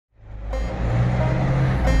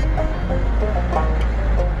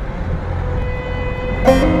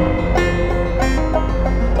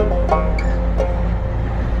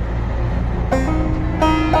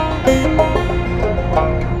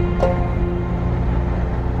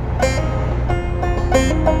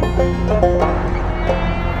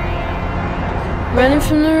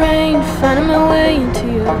from the rain, finding my way into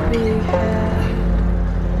your big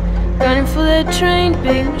house. Gunning for that train,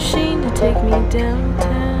 big machine to take me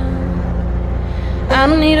downtown. I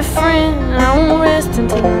don't need a friend, I won't rest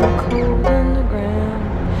until I'm cold underground,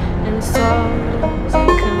 and sorrows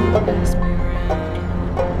encompass me round.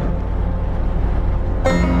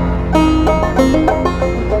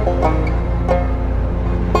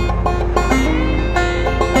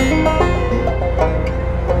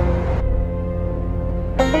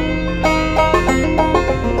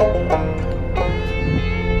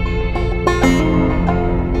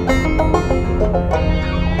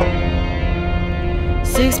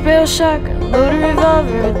 6-barrel shotgun, loaded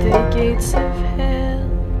revolver at the gates of hell.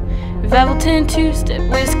 Revival 10 two-step,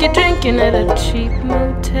 whiskey drinking at a cheap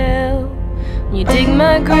motel. When you dig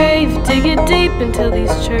my grave, dig it deep until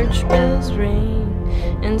these church bells ring,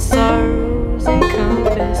 and sorrows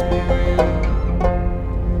encompass me round.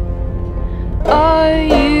 Are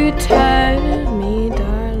you tired of me,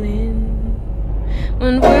 darling,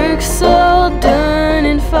 when work's all done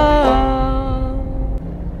and fall?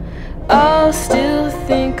 I'll still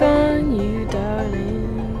think on you,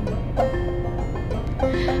 darling.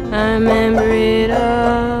 I remember it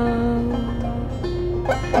all.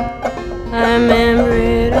 I remember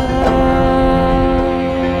it all.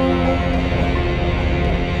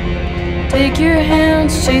 Take your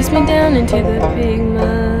hounds, chase me down into the big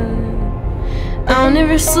mud. I'll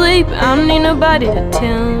never sleep, I don't need nobody to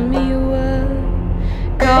tell me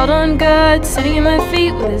what. Called on God, sitting at my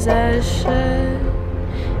feet with his eyes shut,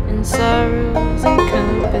 and sorrows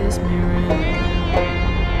encompass me round.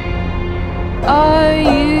 Are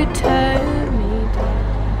you tired of me, darling?